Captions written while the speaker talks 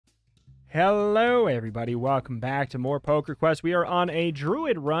Hello, everybody. Welcome back to more Poker Quest. We are on a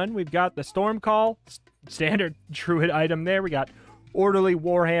Druid run. We've got the Storm Call, standard Druid item there. We got Orderly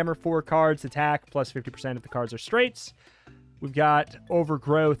Warhammer, 4 cards, attack, plus 50% if the cards are straights. We've got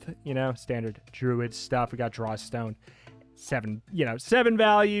Overgrowth, standard Druid stuff. We got Draw Stone, 7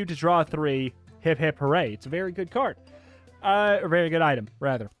 value to draw 3. Hip, hip, hooray. It's a very good card. A very good item,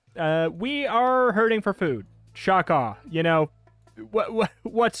 rather. We are hurting for food. Shaka,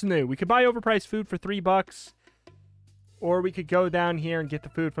 what's new? We could buy overpriced food for $3, or we could go down here and get the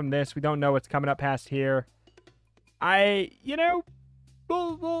food from this. We don't know what's coming up past here. We'll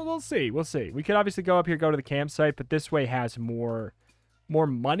see. We'll see. We could obviously go up here, go to the campsite, but this way has more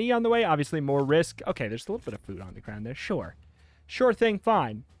money on the way. Obviously, more risk. Okay, there's a little bit of food on the ground there. Sure thing,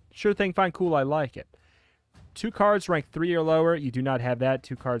 fine. Sure thing, fine, cool. I like it. 2 cards rank 3 or lower. You do not have that.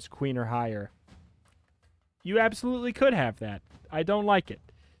 2 cards queen or higher. You absolutely could have that. I don't like it.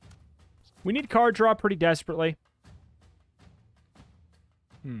 We need card draw pretty desperately.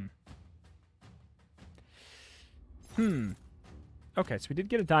 Okay, so we did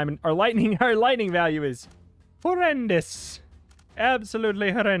get a diamond. Our lightning value is horrendous.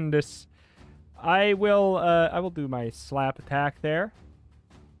 Absolutely horrendous. I will do my slap attack there.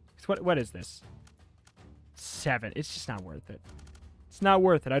 What is this? 7. It's just not worth it. It's not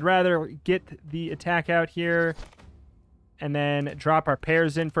worth it. I'd rather get the attack out here and then drop our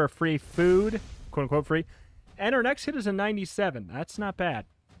pairs in for a free food, quote-unquote free. And our next hit is a 97. That's not bad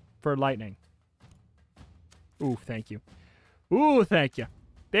for lightning. Ooh, thank you. Ooh, thank you.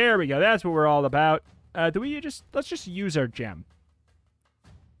 There we go. That's what we're all about. Let's just use our gem.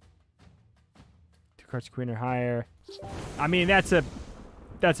 2 cards queen or higher. I mean, that's a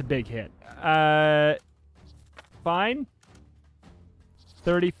big hit. Fine.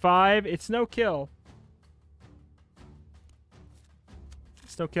 35. It's no kill.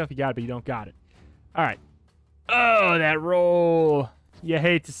 It's no kill if you got it, but you don't got it. All right. Oh, that roll. You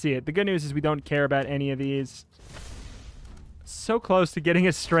hate to see it. The good news is we don't care about any of these. So close to getting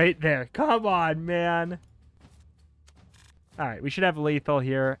a straight there. Come on, man. All right, we should have lethal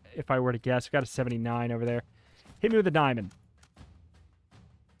here if I were to guess. We got a 79 over there. Hit me with a diamond.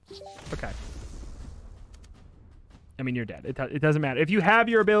 Okay. I mean, you're dead. It doesn't matter. If you have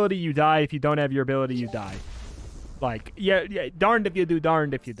your ability, you die. If you don't have your ability, you die. Like, yeah, darned if you do,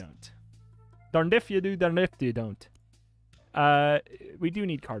 darned if you don't. Darned if you do, darned if you don't. We do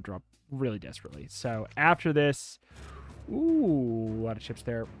need card drop really desperately. So after this, ooh, a lot of chips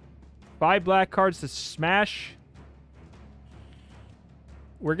there. 5 black cards to smash.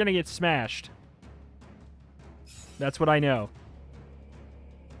 We're going to get smashed. That's what I know.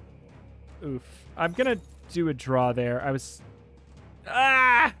 Oof. I'm going to do a draw there.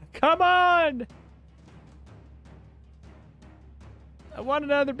 Come on! I want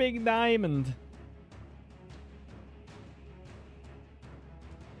another big diamond.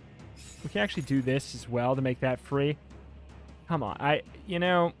 We can actually do this as well to make that free. Come on. I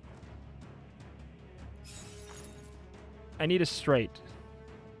need a straight.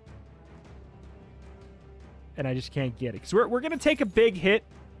 And I just can't get it. Because we're going to take a big hit.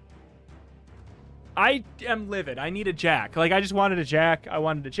 I am livid. I need a jack. Like, I just wanted a jack. I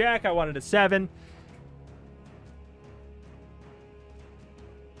wanted a jack. I wanted a 7.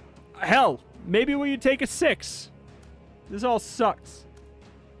 Hell, maybe we would take a 6. This all sucks.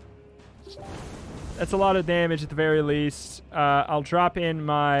 That's a lot of damage at the very least. I'll drop in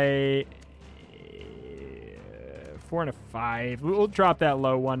my 4 and a 5. We'll drop that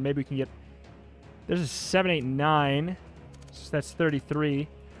low one. Maybe we can get... There's a 7, 8, 9. So that's 33.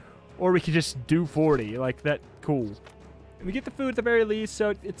 Or we could just do 40. Like, that. Cool. And we get the food at the very least,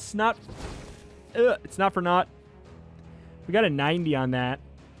 so it's not... it's not for naught. We got a 90 on that.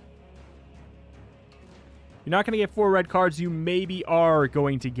 You're not going to get 4 red cards. You maybe are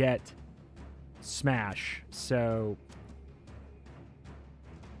going to get smash. So...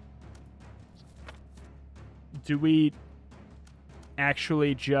 do we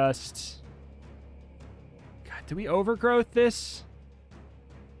actually just... God, do we overgrowth this?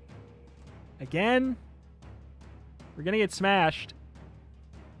 Again? We're going to get smashed.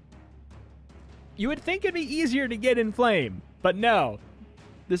 You would think it'd be easier to get in flame, but no.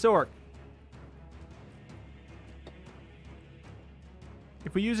 This orc.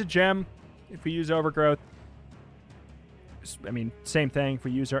 If we use a gem, if we use overgrowth, I mean, same thing. If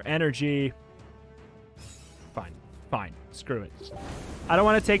we use our energy, fine. Screw it. I don't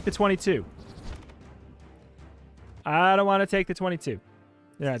want to take the 22. I don't want to take the 22.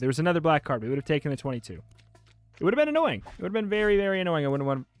 Yeah, there was another black card. We would have taken the 22. It would have been annoying. It would have been very, very annoying. I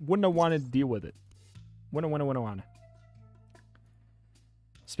wouldn't have wanted to deal with it. Wouldn't want.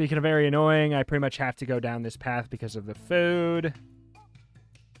 Speaking of very annoying, I pretty much have to go down this path because of the food.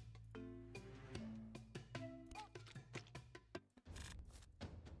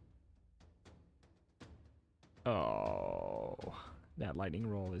 Oh, that lightning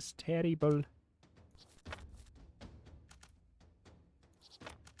roll is terrible.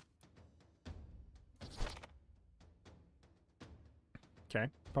 Okay,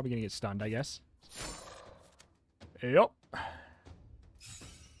 probably gonna get stunned, I guess. Yep.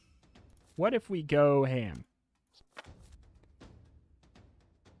 What if we go ham?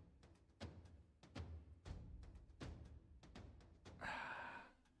 God,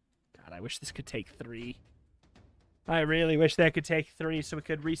 I wish this could take 3. I really wish that could take 3 so we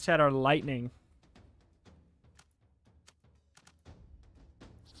could reset our lightning.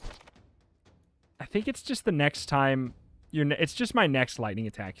 I think it's just the next time it's just my next lightning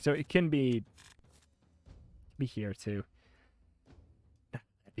attack, so it can be here too. That'd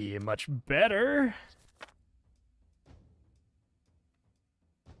be much better.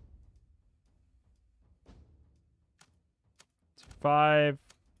 It's 5,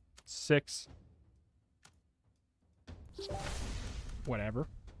 6. Whatever.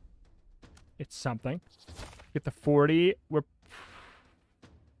 It's something. Get the 40. We're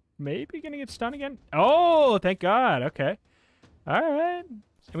maybe gonna get stunned again. Oh, thank God. Okay. All right.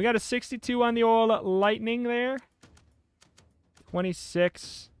 And we got a 62 on the old lightning there.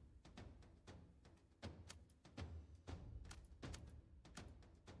 26.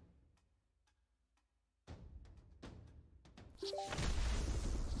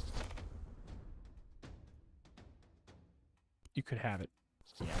 You could have it.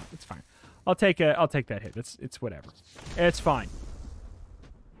 Yeah, it's fine. I'll take that hit. It's whatever. It's fine.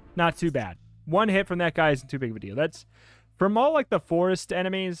 Not too bad. 1 hit from that guy isn't too big of a deal. That's from all like the forest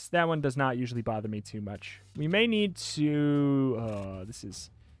enemies, that one does not usually bother me too much. We may need to this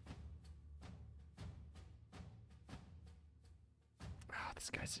is this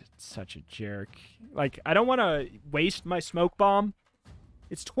guy's such a jerk. Like, I don't want to waste my smoke bomb.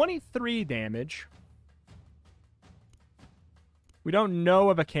 It's 23 damage. We don't know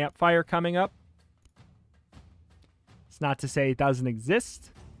of a campfire coming up. It's not to say it doesn't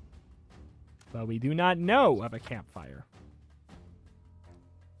exist, but we do not know of a campfire.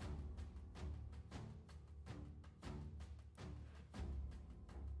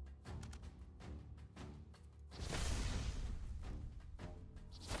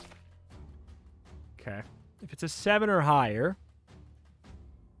 Okay. If it's a 7 or higher,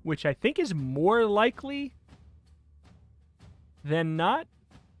 which I think is more likely than not,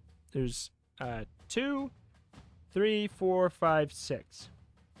 there's 2, 3, 4, 5, 6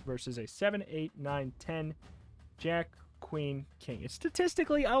 versus a 7, 8, 9, 10, Jack, Queen, King. It's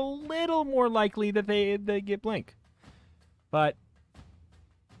statistically a little more likely that they get blink, but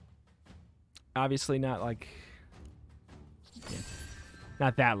obviously not like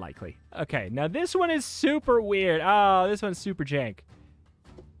not that likely. Okay, now this one is super weird. Oh, this one's super jank.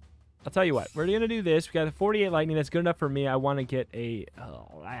 I'll tell you what. We're gonna do this. We got the 48 lightning. That's good enough for me. I want to get a.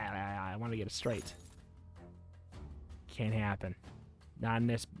 I want to get a straight. Can't happen. Not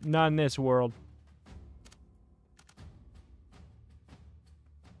in this world.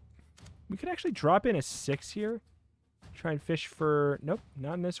 We could actually drop in a 6 here. Try and fish for. Nope,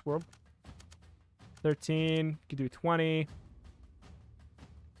 not in this world. 13. Could do 20.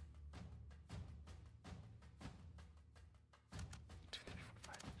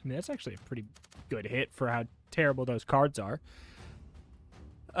 I mean, that's actually a pretty good hit for how terrible those cards are.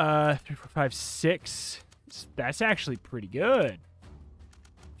 3, 4, 5, 6. That's actually pretty good.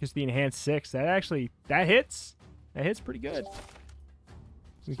 Just the enhanced 6. That hits. That hits pretty good.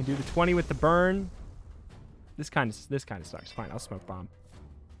 We can do the 20 with the burn. This kind of sucks. Fine, I'll smoke bomb.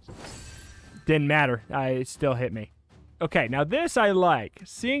 Didn't matter. It still hit me. Okay, now this I like.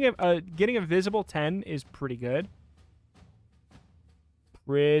 Seeing getting a visible 10 is pretty good.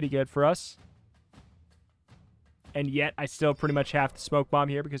 Pretty good for us. And yet, I still pretty much have to smoke bomb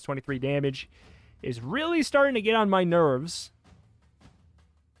here because 23 damage is really starting to get on my nerves.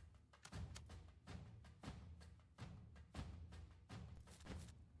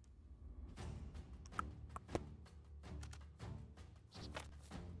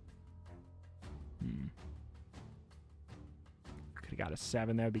 Could have got a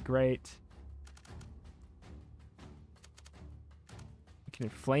 7. That would be great.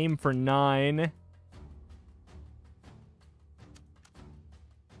 Flame for 9.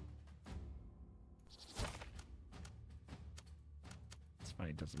 It's fine.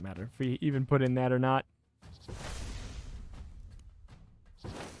 It doesn't matter if we even put in that or not.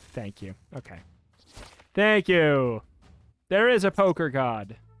 Thank you. Okay. Thank you. There is a poker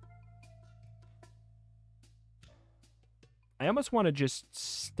god. I almost want to just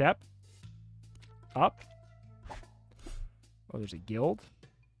step up. Oh, there's a guild.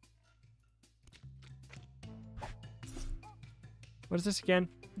 What is this again?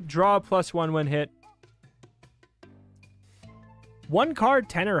 Draw +1 when hit. 1 card,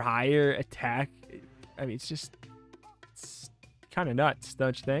 10 or higher attack. I mean, it's kind of nuts,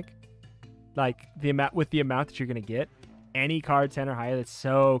 don't you think? Like, the amount that you're going to get. Any card 10 or higher, that's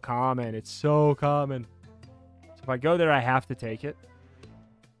so common. It's so common. So if I go there, I have to take it.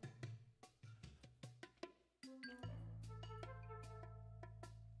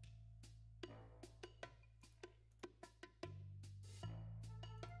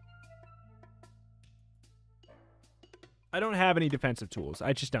 I don't have any defensive tools.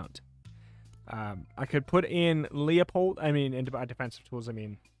 I just don't. I could put in Leopold. I mean, in defensive tools, I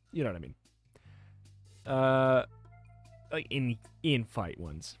mean, you know what I mean. Like in fight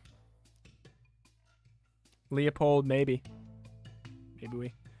ones. Leopold, maybe.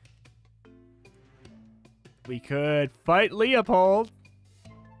 Maybe we could fight Leopold.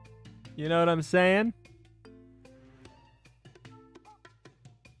 You know what I'm saying?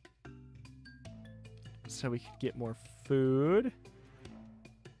 So we could get more food.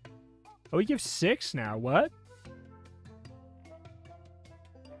 Oh, we give 6 now. What?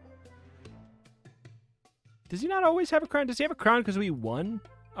 Does he not always have a crown? Does he have a crown because we won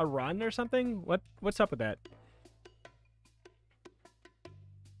a run or something? What's up with that?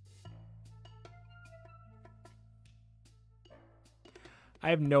 I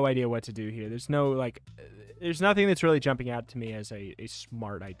have no idea what to do here. There's no, like, there's nothing that's really jumping out to me as a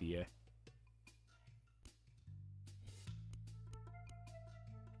smart idea.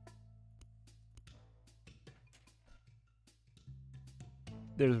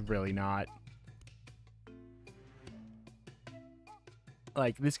 There's really not.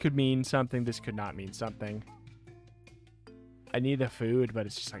 Like, this could mean something, this could not mean something. I need the food, but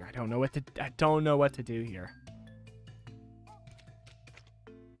it's just like I don't know what to do here.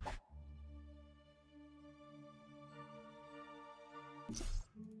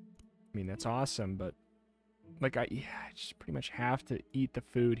 I mean, that's awesome, but like I just pretty much have to eat the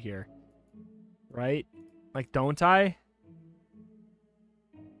food here. Right? Like, don't I?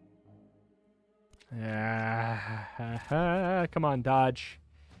 Come on, dodge.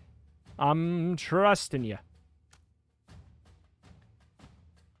 I'm trusting you.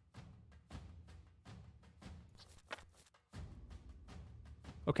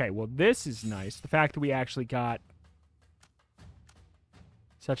 Okay, well, this is nice. The fact that we actually got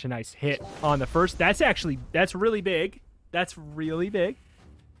such a nice hit on the first. That's really big. That's really big.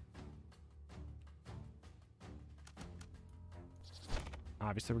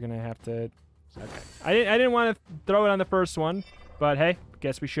 Obviously, we're going to have to... Okay. I didn't want to throw it on the first one, but hey,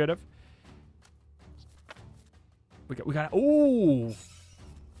 guess we should have. We got ooh.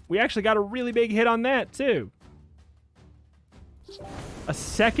 We actually got a really big hit on that too. A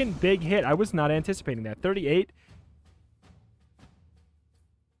second big hit. I was not anticipating that. 38.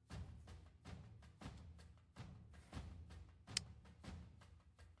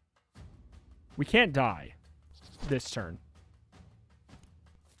 We can't die this turn.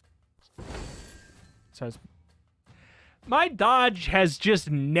 So my dodge has just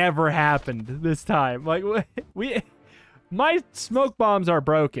never happened this time. Like my smoke bombs are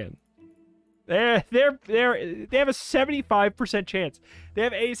broken. They have a 75% chance. They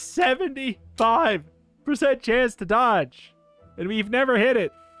have a 75% chance to dodge, and we've never hit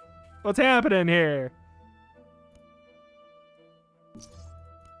it. What's happening here?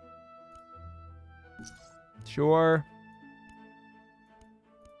 Sure.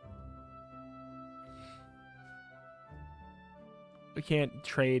 We can't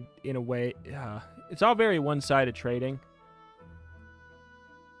trade in a way. It's all very one-sided trading.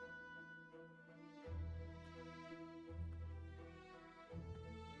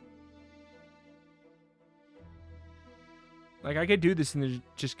 Like, I could do this and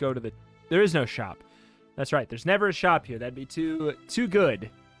just go to the... There is no shop. That's right. There's never a shop here. That'd be too good.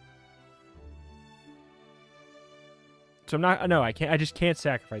 So I'm not... No, I can't. I just can't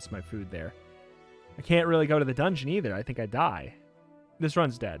sacrifice my food there. I can't really go to the dungeon either. I think I die. This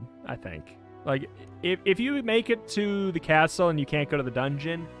run's dead, I think. Like, if you make it to the castle and you can't go to the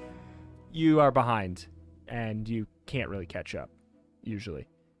dungeon, you are behind. And you can't really catch up. Usually.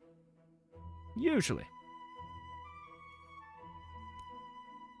 Usually.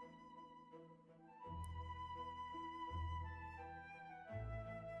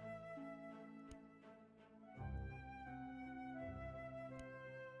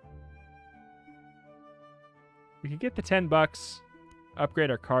 We could get the $10, upgrade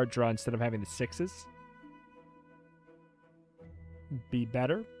our card draw instead of having the 6s. Be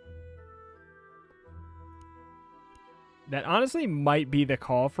better. That honestly might be the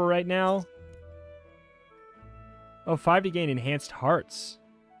call for right now. Oh, 5 to gain enhanced hearts.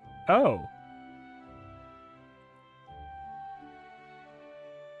 Oh.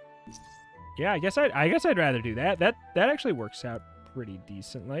 Yeah, I guess I'd rather do that. That actually works out pretty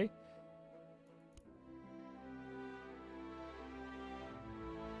decently.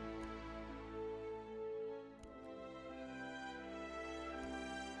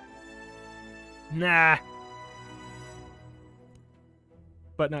 Nah.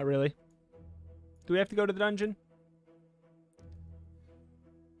 But not really. Do we have to go to the dungeon?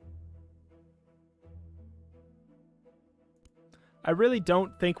 I really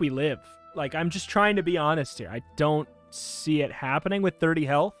don't think we live. Like, I'm just trying to be honest here. I don't see it happening with 30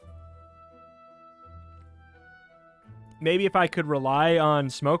 health. Maybe if I could rely on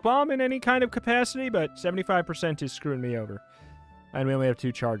Smoke Bomb in any kind of capacity, but 75% is screwing me over. And we only have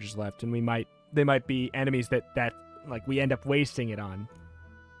 2 charges left, and they might be enemies that like we end up wasting it on.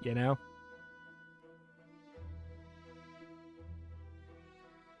 You know?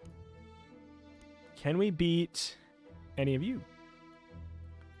 Can we beat any of you?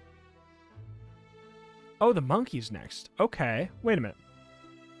 Oh, the monkey's next. Okay. Wait a minute.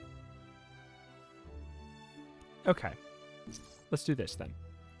 Okay. Let's do this then.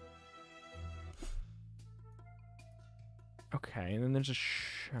 Okay, and then there's a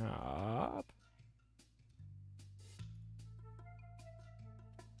shop.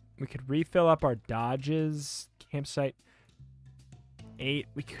 We could refill up our dodges. Campsite 8.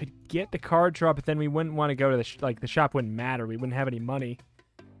 We could get the card draw, but then we wouldn't want to go to the shop wouldn't matter. We wouldn't have any money.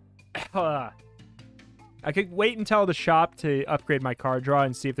 I could wait and tell the shop to upgrade my card draw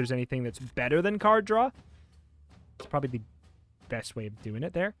and see if there's anything that's better than card draw. It's probably the best way of doing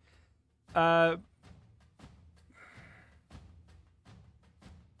it there. I'll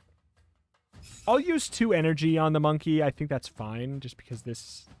use 2 energy on the monkey. I think that's fine, just because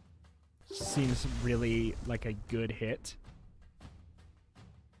this seems really like a good hit.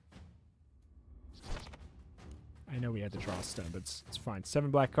 I know we had to draw a stun, but it's fine. 7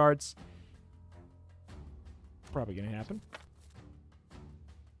 black cards. Probably gonna happen.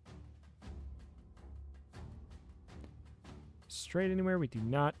 Straight anywhere? We do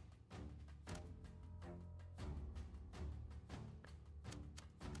not.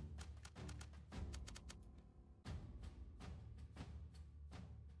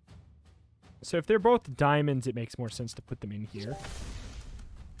 So if they're both diamonds, it makes more sense to put them in here.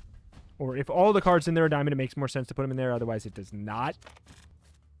 Or if all the cards in there are diamond, it makes more sense to put them in there. Otherwise, it does not.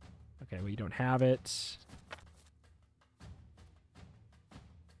 Okay, well, you don't have it.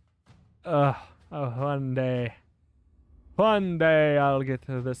 Oh, one day I'll get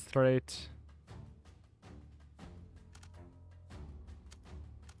to this straight.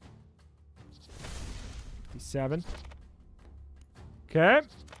 $57. Okay.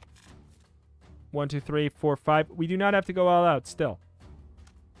 1, 2, 3, 4, 5. We do not have to go all out still.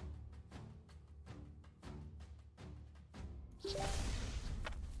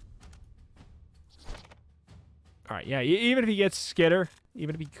 All right, yeah, even if he gets Skitter,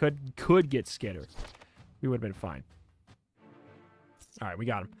 even if he could get Skitter, we would have been fine. All right, we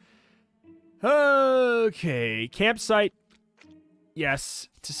got him. Okay, campsite. Yes,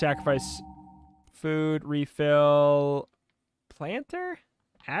 to sacrifice food, refill, planter?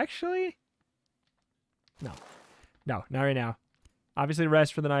 Actually? No, not right now. Obviously,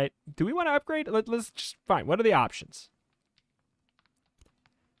 rest for the night. Do we want to upgrade? Let's just, fine. What are the options?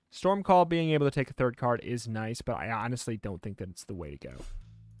 Stormcall being able to take a 3rd card is nice, but I honestly don't think that it's the way to go.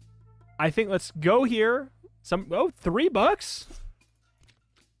 I think let's go here. $3?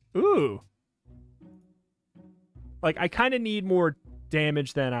 Ooh. Like, I kind of need more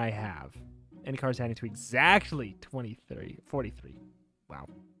damage than I have. Any cards adding to exactly 43. Wow.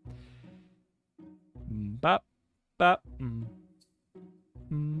 Bop, bop,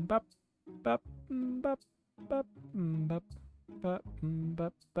 bop, bop, bop, bop, bop.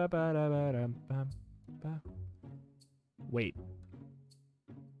 Wait.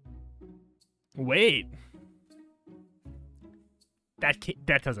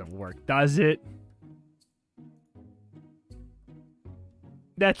 That doesn't work, does it?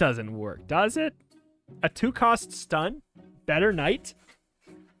 That doesn't work, does it? A 2-cost stun? Better knight?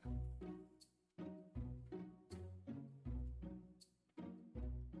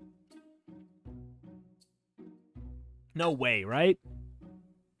 No way, right?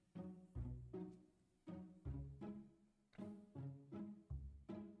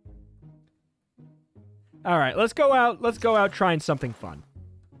 All right, let's go out. Let's go out trying something fun.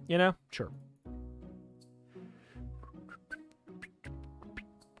 You know? Sure.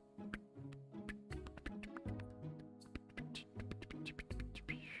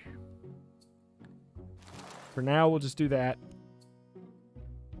 For now, we'll just do that.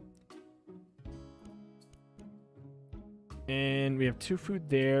 And we have 2 food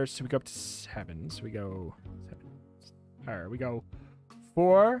there, so we go up to 7. So we go 7. All right, we go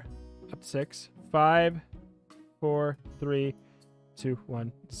 4 up to 6, 5, 4, 3, 2,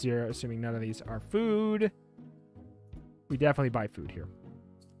 1, 0. Assuming none of these are food, we definitely buy food here.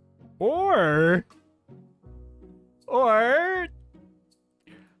 Or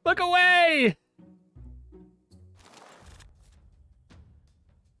look away.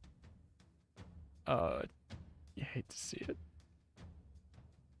 You hate to see it.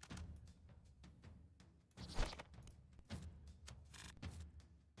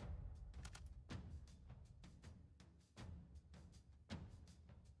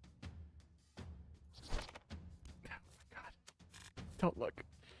 Oh my God. Don't look.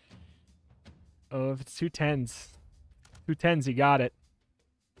 Oh, if it's 2 10s. 2 10s, you got it.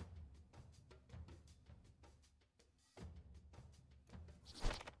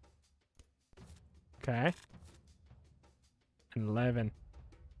 Okay. 11.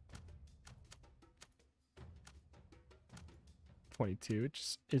 22,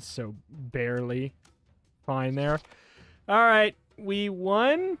 which is so barely fine there. All right, we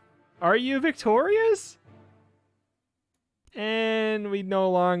won. Are you victorious? And we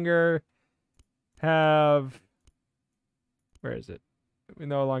no longer have... Where is it? We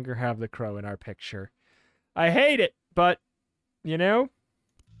no longer have the crow in our picture. I hate it, but, you know...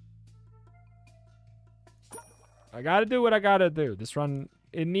 I gotta do what I gotta do. This run,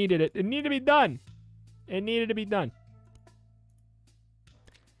 it needed it. It needed to be done. It needed to be done.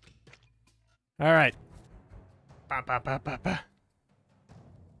 All right.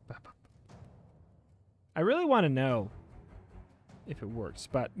 I really want to know if it works,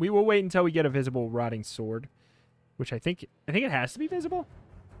 but we will wait until we get a visible rotting sword, which I think it has to be visible.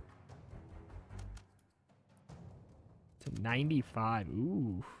 To 95.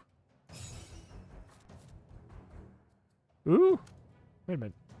 Ooh. Ooh. Wait a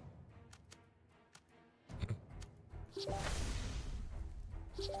minute. We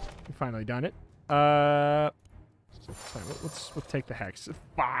finally done it. Let's take the hex.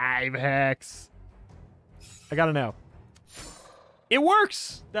 5 hex. I gotta know. It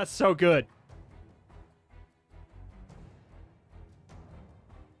works! That's so good.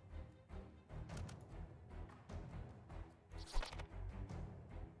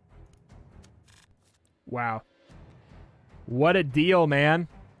 Wow. What a deal, man.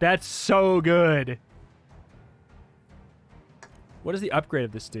 That's so good. What does the upgrade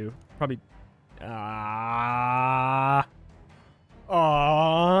of this do? Probably...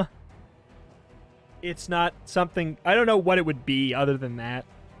 It's not something... I don't know what it would be other than that.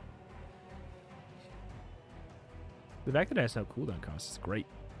 The fact that it has no cooldown cost is great.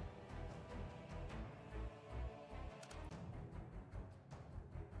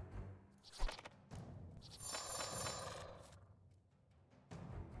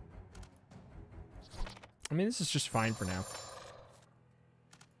 I mean, this is just fine for now.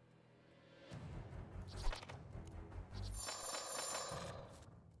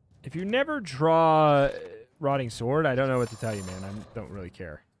 If you never draw Rotting Sword, I don't know what to tell you, man. I don't really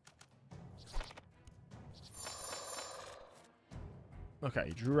care. Okay,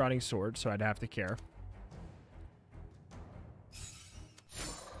 you drew Rotting Sword, so I'd have to care.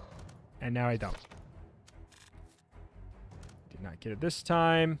 And now I don't. Did not get it this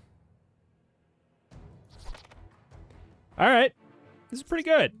time. All right. This is pretty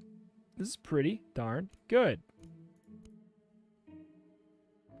good. This is pretty darn good.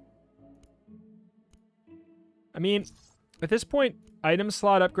 I mean, at this point, item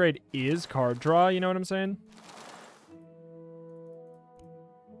slot upgrade is card draw, you know what I'm saying?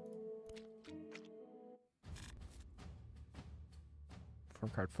 Four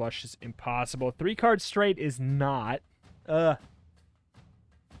card flush is impossible. 3 card straight is not.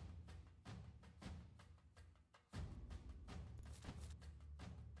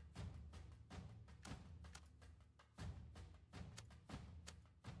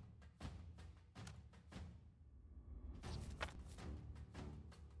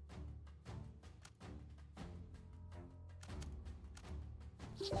 As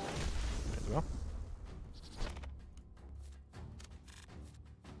well.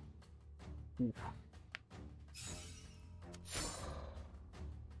 Ooh.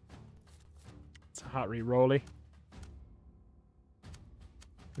 It's a hot re-rolly.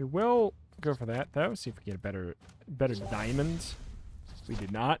 We will Go for that, though. See if we get a better diamond. We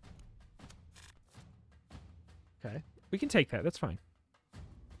did not. Okay. We can take that. That's fine.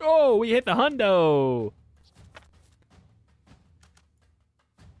 Oh, we hit the hundo!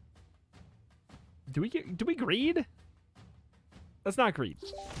 Do we greed? Let's not greed.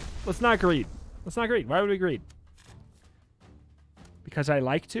 Let's not greed. Let's not greed. Why would we greed? Because I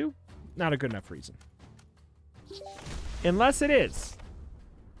like to? Not a good enough reason. Unless it is.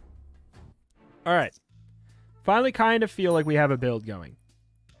 Alright. Finally kind of feel like we have a build going.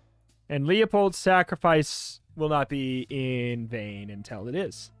 And Leopold's sacrifice will not be in vain until it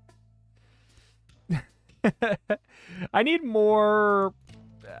is. I need more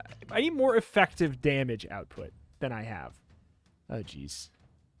effective damage output than I have. Oh, jeez.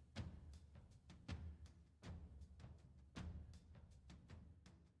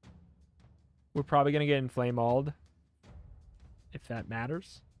 We're probably going to get inflame-alled, if that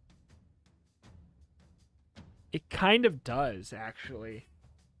matters. It kind of does, actually.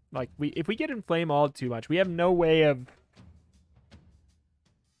 Like, if we get inflame-alled too much, we have no way of,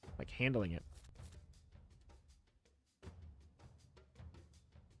 like, handling it.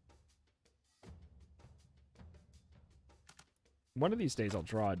 One of these days I'll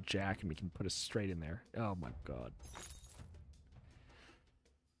draw a jack and we can put a straight in there. Oh my god.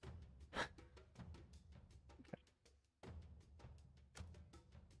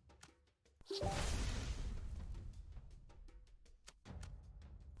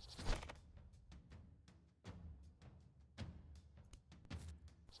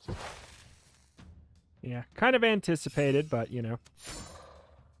 Yeah, kind of anticipated, but, you know.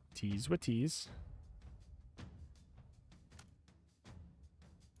 Tease with tease.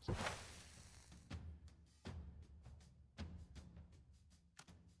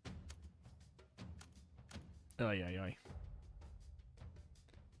 Oy, oy, oy.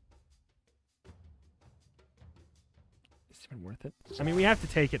 Is it even worth it? I mean, we have to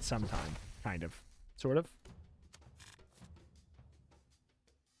take it sometime. Kind of. Sort of.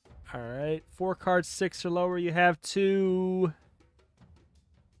 Alright. 4 cards, 6 or lower. You have 2.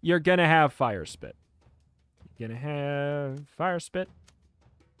 You're gonna have Fire Spit. You're gonna have Fire Spit.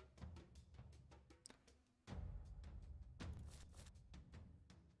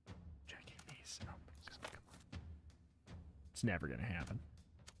 It's never gonna happen.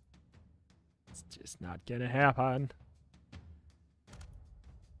 It's just not gonna happen.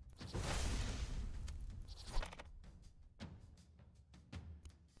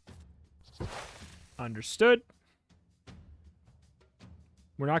 Understood.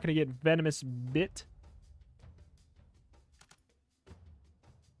 We're not gonna get Venomous Bit.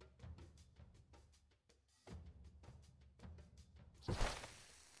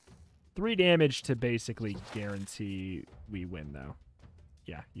 Three damage to basically guarantee we win, though.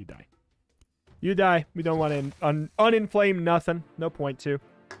 Yeah, you die. You die. We don't want to uninflame nothing. No point to.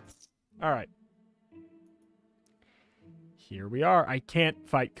 All right. Here we are. I can't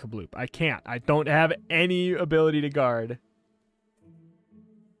fight Kabloop. I can't. I don't have any ability to guard.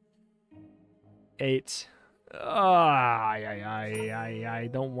 8. I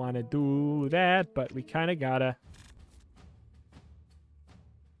don't want to do that, but we kind of gotta.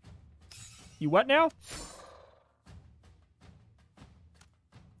 You what now?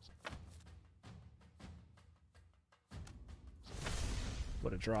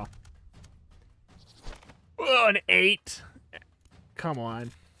 What a draw. Oh, an 8. Come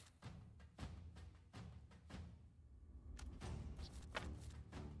on.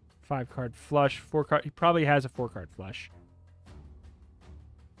 Five-card flush. 4-card. He probably has a 4-card flush.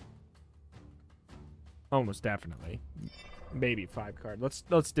 Almost definitely. Maybe 5-card.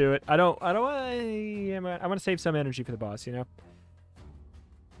 Let's do it. I want to save some energy for the boss, you know.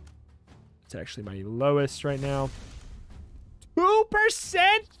 It's actually my lowest right now. 2%.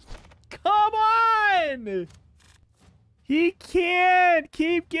 Come on. He can't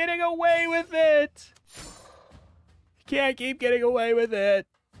keep getting away with it. He can't keep getting away with it.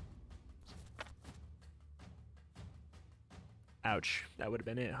 Ouch. That would have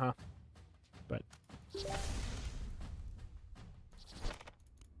been it, huh? But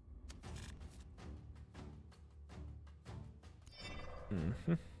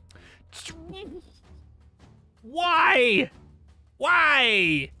Why?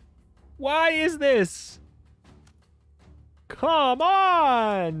 Why? Why is this? Come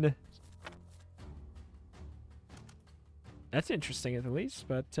on! That's interesting at the least,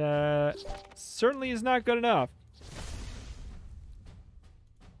 but certainly is not good enough.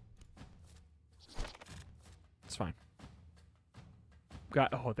 It's fine.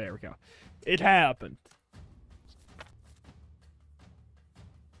 Oh, there we go. It happened.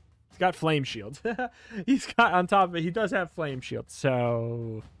 got flame shield. He's got on top of it. He does have flame shield,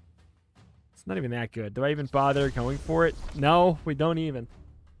 so it's not even that good. Do I even bother going for it? No, we don't even.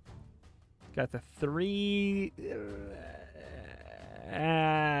 Got the 3.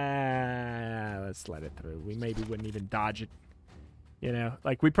 Let's let it through. We maybe wouldn't even dodge it. You know,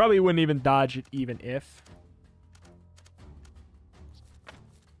 like we probably wouldn't even dodge it even if.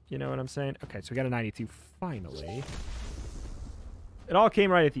 You know what I'm saying? Okay, so we got a 92 finally. It all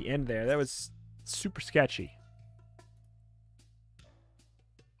came right at the end there. That was super sketchy.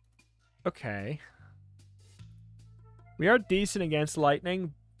 Okay. We are decent against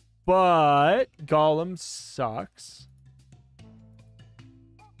lightning, but Golem sucks.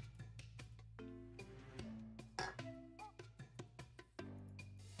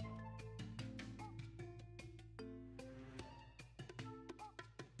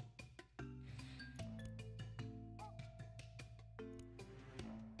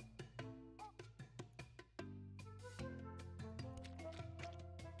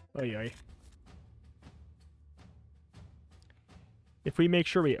 Oy, oy. If we make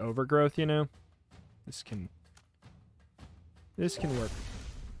sure we overgrowth, you know, this can work.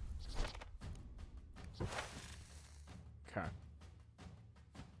 Okay.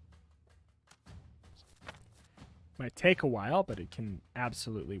 Might take a while, but it can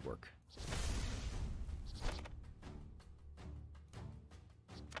absolutely work.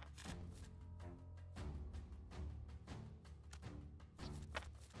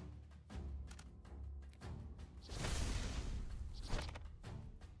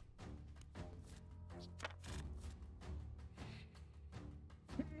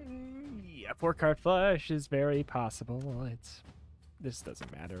 Yeah, 4-card flush is very possible. This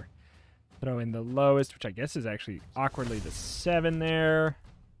doesn't matter. Throw in the lowest, which I guess is actually awkwardly the 7 there.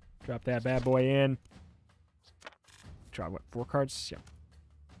 Drop that bad boy in. Draw what, 4 cards? Yeah.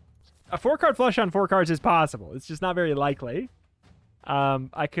 A 4-card flush on 4 cards is possible. It's just not very likely.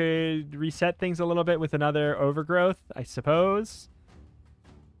 I could reset things a little bit with another overgrowth, I suppose.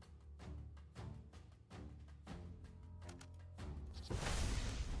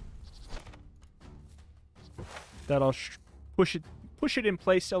 That'll push it in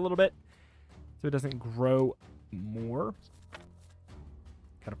place a little bit so it doesn't grow more.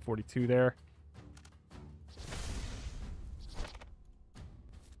 Got a 42 there.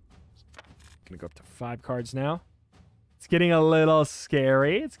 Gonna go up to 5 cards now. It's getting a little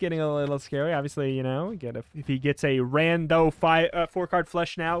scary. It's getting a little scary. Obviously, you know, if he gets a rando 4-card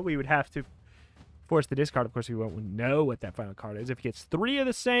flush now, we would have to force the discard. Of course, we won't know what that final card is. If he gets 3 of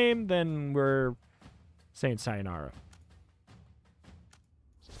the same, then we're saying sayonara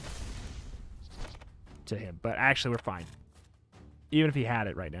to him. But actually, we're fine. Even if he had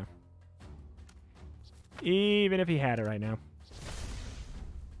it right now. Even if he had it right now.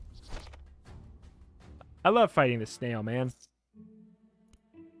 I love fighting the snail, man.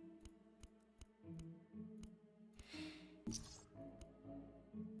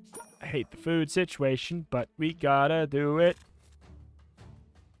 I hate the food situation, but we gotta do it.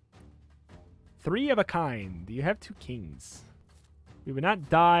 3 of a kind. You have 2 kings. We would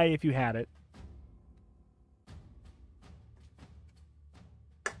not die if you had it.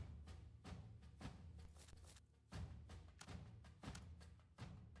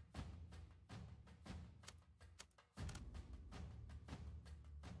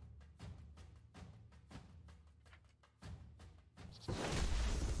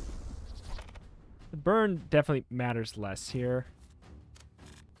 The burn definitely matters less here.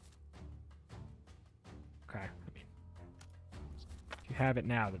 Okay, I mean, if you have it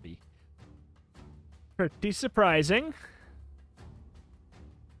now, that'd be pretty surprising.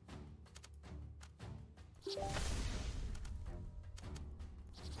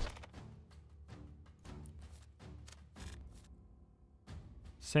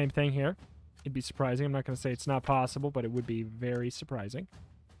 Same thing here. It'd be surprising. I'm not going to say it's not possible, but it would be very surprising.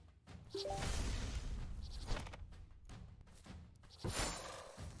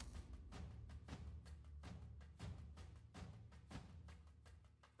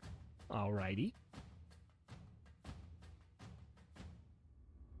 Alrighty.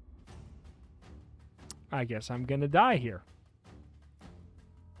 I guess I'm gonna die here.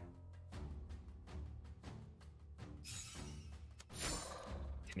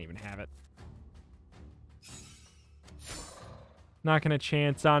 Didn't even have it. Not gonna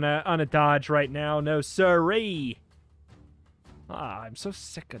chance on a dodge right now. No siree. Ah, I'm so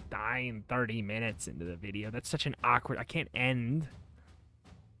sick of dying 30 minutes into the video. That's such an awkward... I can't end.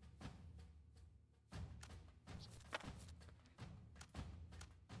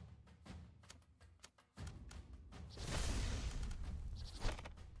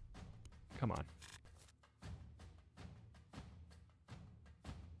 Come on.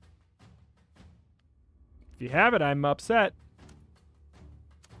 If you have it, I'm upset.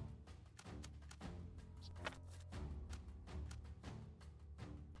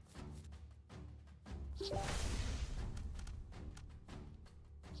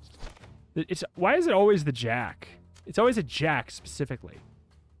 Why is it always the jack? It's always a jack specifically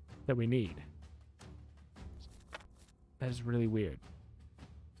that we need. That is really weird.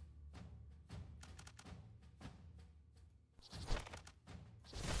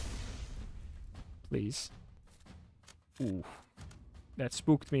 Please. Ooh. That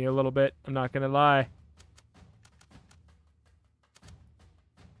spooked me a little bit. I'm not gonna lie.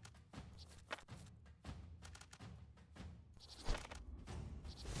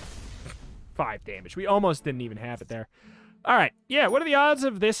 Five damage. We almost didn't even have it there. All right. Yeah, what are the odds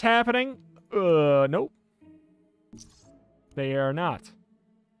of this happening? Nope. They are not.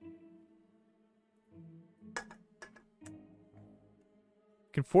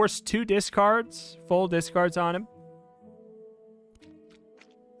 Can force 2 discards, full discards on him.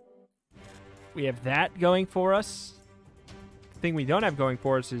 We have that going for us. The thing we don't have going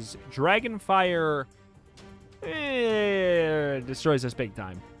for us is Dragonfire. Destroys us big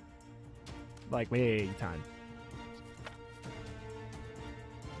time. Like, big time.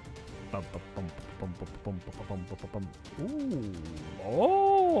 Ooh.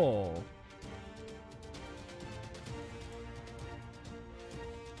 Oh.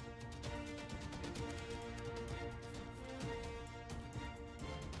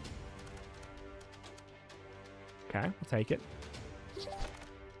 Okay, we'll take it.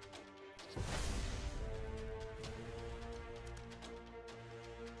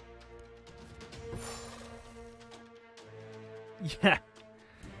 Yeah.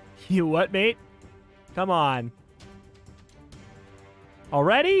 You what, mate? Come on.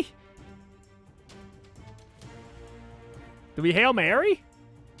 Already? Do we Hail Mary?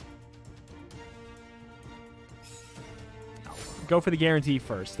 No. Go for the guarantee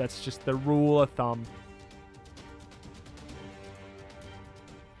first. That's just the rule of thumb.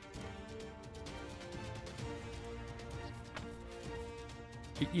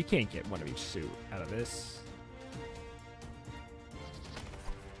 You can't get one of each suit out of this.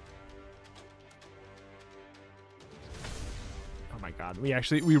 Oh my god,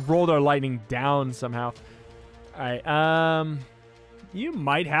 we rolled our lightning down somehow. Alright, you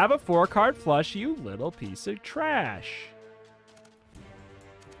might have a 4-card flush, you little piece of trash.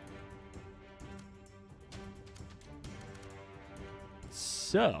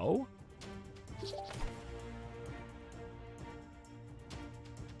 So...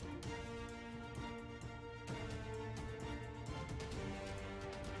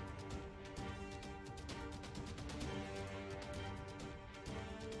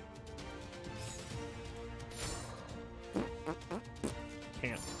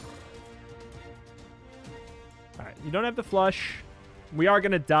 You don't have the flush. We are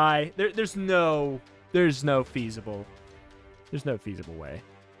gonna die. There's no feasible way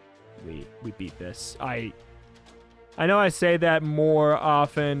we beat this. I know I say that more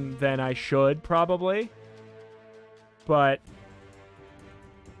often than I should probably, but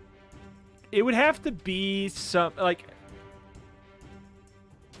it would have to be some it'd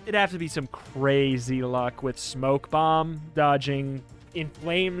have to be some crazy luck with smoke bomb dodging in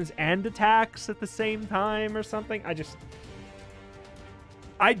flames and attacks at the same time or something.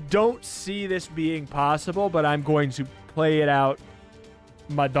 I don't see this being possible, but I'm going to play it out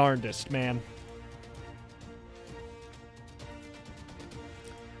my darndest, man.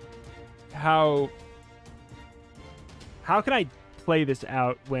 How can I play this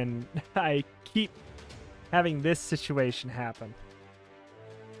out when I keep having this situation happen?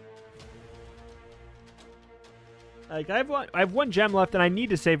 Like, I have one gem left, and I need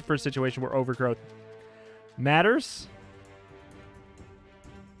to save it for a situation where overgrowth matters.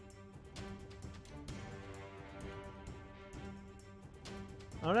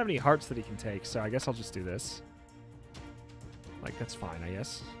 I don't have any hearts that he can take, so I guess I'll just do this. Like, that's fine, I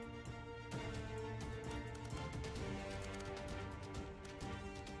guess.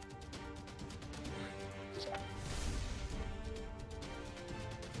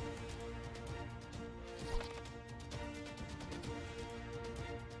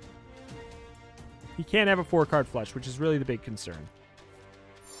 He can't have a 4-card flush, which is really the big concern.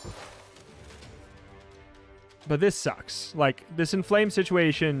 But this sucks. Like, this inflamed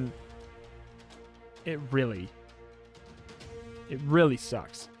situation, it really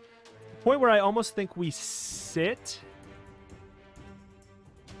sucks. The point where I almost think we sit.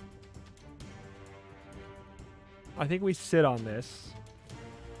 I think we sit on this.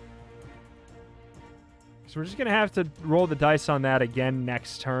 So we're just going to have to roll the dice on that again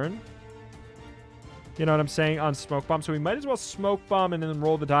next turn. You know what I'm saying? On Smoke Bomb. So we might as well Smoke Bomb and then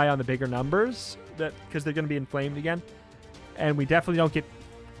roll the die on the bigger numbers, because they're going to be inflamed again. And we definitely don't get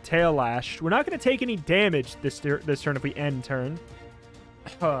Tail Lashed. We're not going to take any damage this turn if we end turn.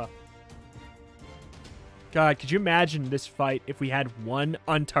 God, could you imagine this fight if we had one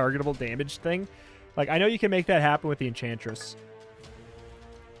untargetable damage thing? Like, I know you can make that happen with the Enchantress.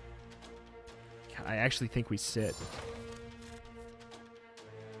 God, I actually think we sit.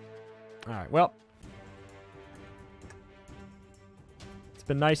 All right, well. It's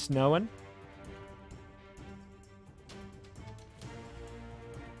been nice knowing.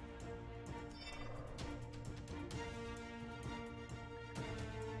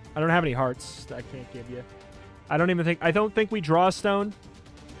 I don't have any hearts that I can't give you. I don't think we draw a stone.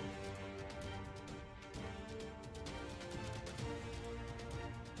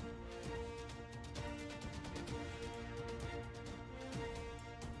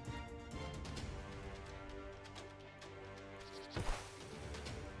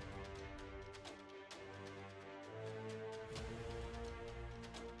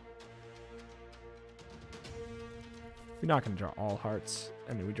 We're not going to draw all hearts.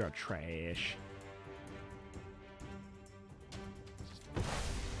 I mean, we draw trash.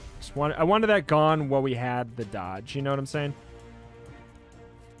 I wanted that gone while we had the dodge. You know what I'm saying?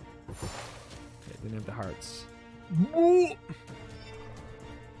 Okay, didn't have the hearts.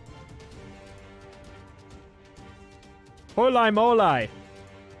 Holy moly.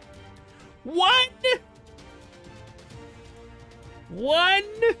 One? One?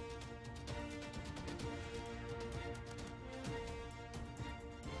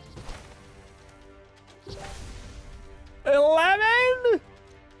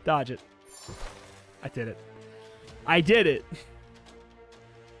 Dodge it. I did it. I did it.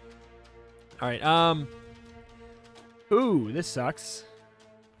 All right. Ooh, this sucks.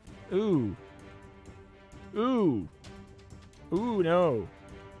 Ooh. Ooh. Ooh, no.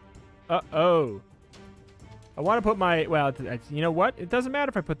 Uh-oh. I want to put my... Well, you know what? It doesn't matter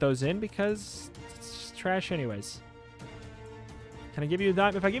if I put those in because it's just trash anyways. Can I give you a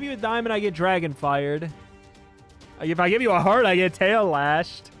diamond? If I give you a diamond, I get dragon fired. If I give you a heart, I get tail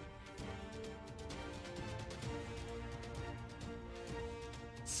lashed.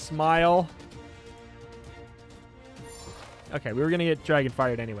 Smile. Okay, we were going to get dragon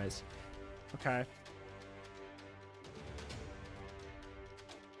fired anyways. Okay.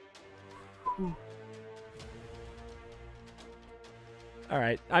 All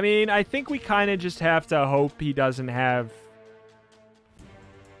right. I mean, I think we kind of just have to hope he doesn't have...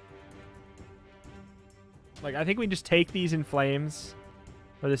 Like, I think we just take these in flames.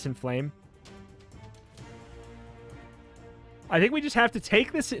 Or this in flame. I think we just have to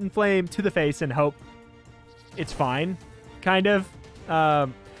take this in flame to the face and hope it's fine. Kind of.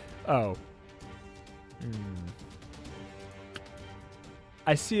 Oh.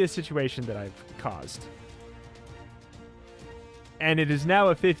 I see a situation that I've caused. And it is now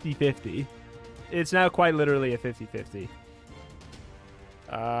a 50-50. It's now quite literally a 50-50.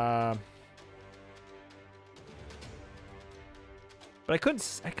 But I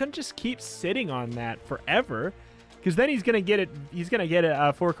couldn't just keep sitting on that forever, because then he's gonna get it. He's gonna get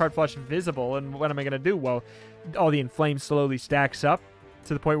a 4-card flush visible, and what am I gonna do? Well, all the inflamed slowly stacks up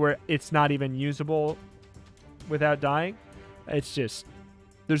to the point where it's not even usable without dying. It's just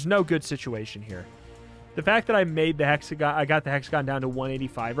there's no good situation here. The fact that I made the hexagon, I got the hexagon down to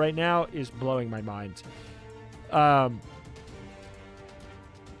 185 right now, is blowing my mind. Oh,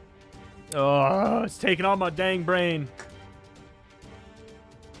 it's taking all my dang brain.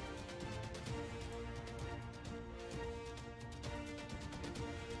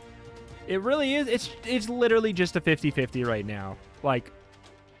 It really is. It's literally just a 50-50 right now. Like,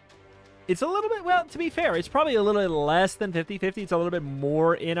 it's a little bit, well, to be fair, it's probably a little bit less than 50-50. It's a little bit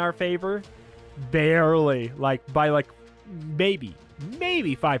more in our favor. Barely. Like, by, like, maybe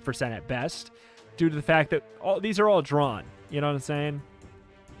 5% at best, due to the fact that these are all drawn. You know what I'm saying?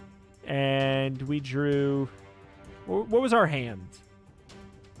 And we drew... What was our hand?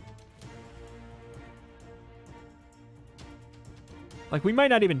 Like, we might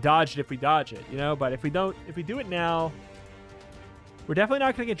not even dodge it if we dodge it, you know? But if we do it now, we're definitely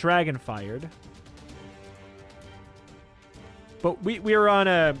not going to get dragon fired. But we're on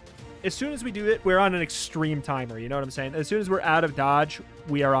a... As soon as we do it, we're on an extreme timer, you know what I'm saying? As soon as we're out of dodge,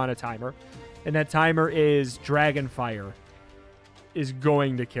 we are on a timer. And that timer is dragon fire is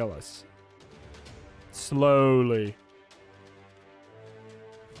going to kill us. Slowly.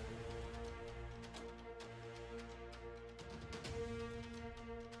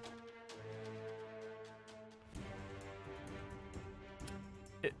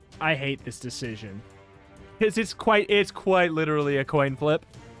 I hate this decision. Because it's quite literally a coin flip.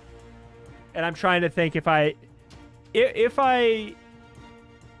 And I'm trying to think if I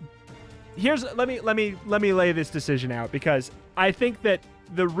here's let me lay this decision out, because I think that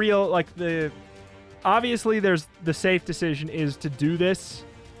the real, like, obviously there's the safe decision is to do this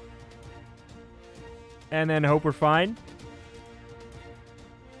and then hope we're fine.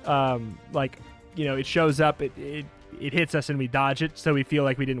 Like, you know, it shows up, it hits us and we dodge it, so we feel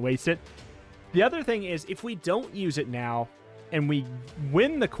like we didn't waste it. The other thing is, if we don't use it now and we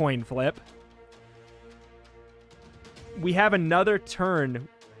win the coin flip, we have another turn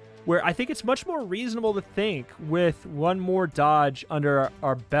where I think it's much more reasonable to think, with one more dodge under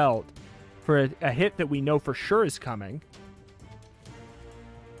our belt for a hit that we know for sure is coming,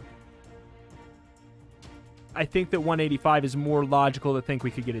 I think that 185 is more logical to think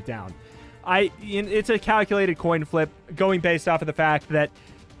we could get it down. It's a calculated coin flip, going based off of the fact that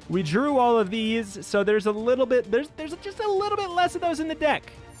we drew all of these, so there's a little bit, there's just a little bit less of those in the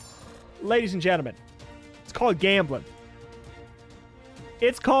deck. Ladies and gentlemen, it's called gambling.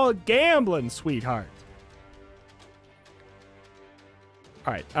 It's called gambling, sweetheart.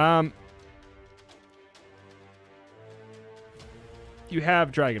 All right. You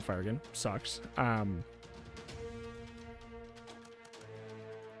have Dragonfire again. Sucks.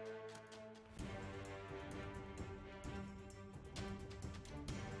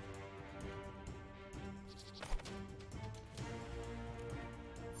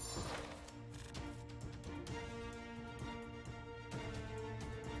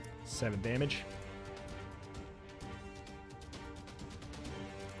 Seven damage.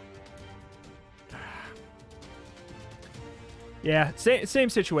 Yeah, same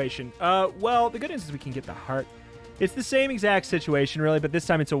situation. Well, the good news is we can get the heart. It's the same exact situation, really, but this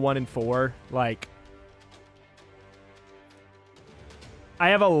time it's a 1 in 4. Like, I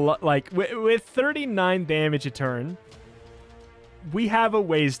have a lot. Like, with 39 damage a turn, we have a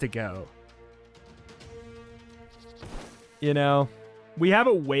ways to go. You know, we have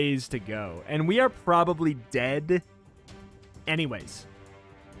a ways to go, and we are probably dead anyways.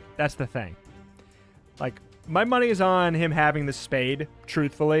 That's the thing. Like, my money is on him having the spade,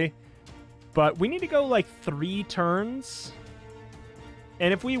 truthfully. But we need to go, like, 3 turns.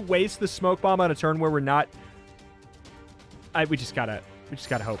 And if we waste the smoke bomb on a turn where we're not... we just gotta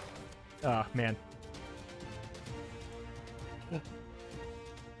hope. Oh, man.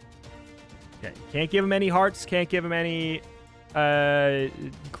 Okay, can't give him any hearts, can't give him any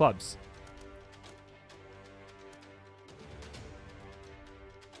clubs.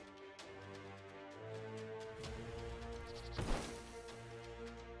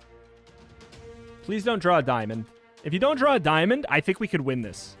 Please don't draw a diamond. If you don't draw a diamond, I think we could win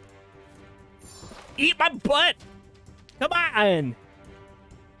this. Eat my butt! Come on!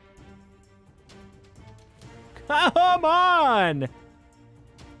 Come on!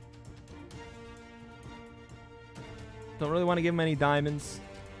 Don't really want to give him any diamonds.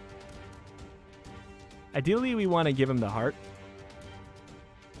 Ideally, we want to give him the heart.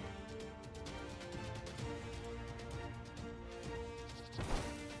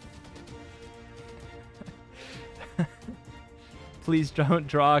 Please don't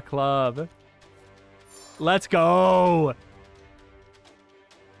draw a club. Let's go.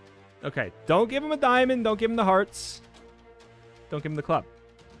 Okay, don't give him a diamond. Don't give him the hearts. Don't give him the club.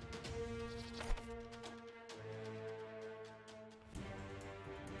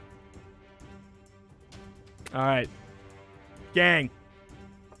 All right. Gang.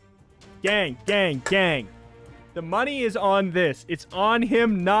 Gang, gang, gang. The money is on this. It's on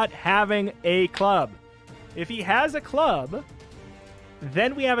him not having a club. If he has a club,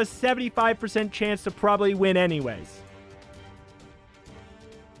 then we have a 75% chance to probably win anyways.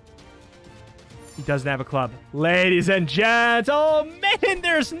 He doesn't have a club. Ladies and gents, oh man,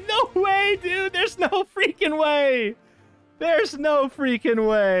 there's no way, dude. There's no freaking way. There's no freaking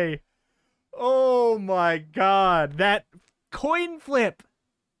way. Oh my God. That coin flip.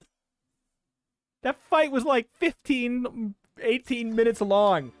 That fight was like 15, 18 minutes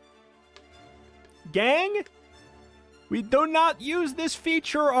long. Gang? We do not use this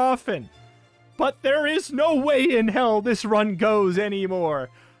feature often, but there is no way in hell this run goes anymore.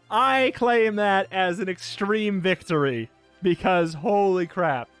 I claim that as an extreme victory, because holy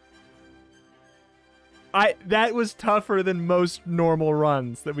crap. That was tougher than most normal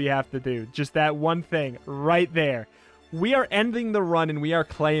runs that we have to do. Just that one thing right there. We are ending the run and we are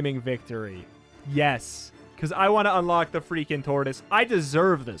claiming victory. Yes, because I want to unlock the freaking tortoise. I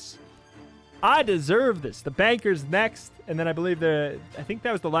deserve this. I deserve this. The banker's next, and then I believe I think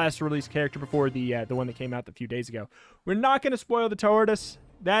that was the last released character before the one that came out a few days ago. We're not going to spoil the tortoise.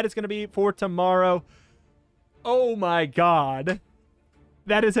 That is going to be for tomorrow. Oh my god.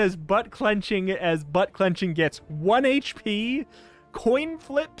 That is as butt-clenching as butt-clenching gets. 1 HP, coin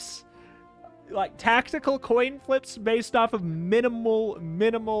flips, like tactical coin flips based off of minimal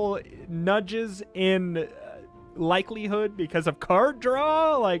nudges in likelihood because of card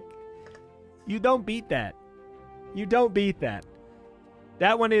draw. Like, you don't beat that. You don't beat that.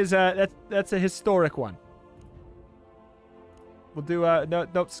 That one is, that's a historic one. We'll do, no,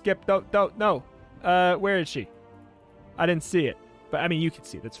 don't skip, don't, no. Where is she? I didn't see it. But, I mean, you can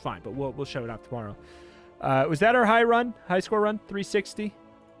see it. That's fine. But we'll show it off tomorrow. Was that our high run? High score run? 360?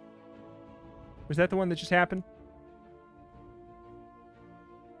 Was that the one that just happened?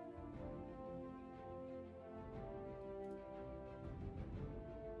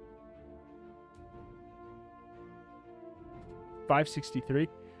 $563.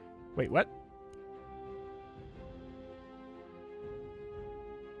 Wait, what?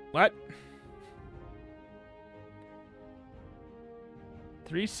 What?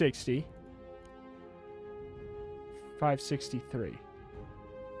 360. 563.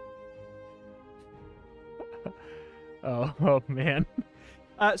 oh man.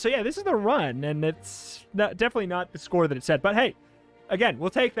 So yeah, this is the run, and it's definitely not the score that it said. But hey, again, we'll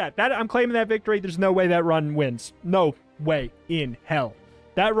take that. I'm claiming that victory. There's no way that run wins. No way in hell.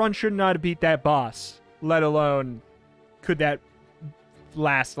 That run should not have beat that boss, let alone could that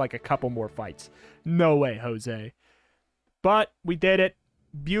last like a couple more fights. No way, Jose. But we did it.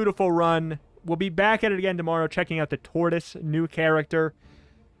 Beautiful run. We'll be back at it again tomorrow, checking out the Tortoise new character.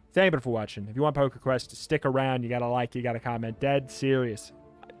 Thank you for watching. If you want PokerQuest to stick around, you gotta like, you gotta comment. Dead serious.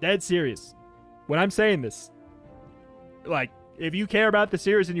 Dead serious. When I'm saying this, like, if you care about the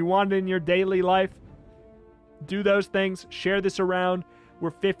series and you want it in your daily life, do those things. Share this around.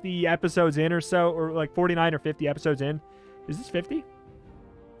 We're 50 episodes in or so, or like 49 or 50 episodes in. Is this 50?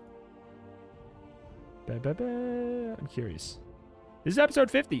 I'm curious. This is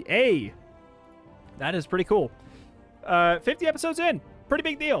episode 50. Hey! That is pretty cool. 50 episodes in. Pretty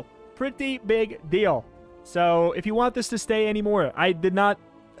big deal. Pretty big deal. So, if you want this to stay anymore, I did not...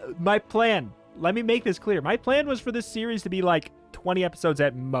 my plan... let me make this clear. My plan was for this series to be like 20 episodes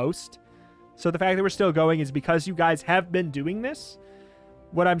at most. So the fact that we're still going is because you guys have been doing this.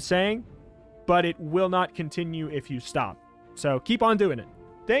 What I'm saying. But it will not continue if you stop. So keep on doing it.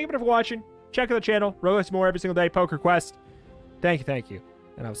 Thank you for watching. Check out the channel. Roguelike more every single day. PokerQuest. Thank you.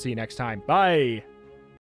 And I'll see you next time. Bye.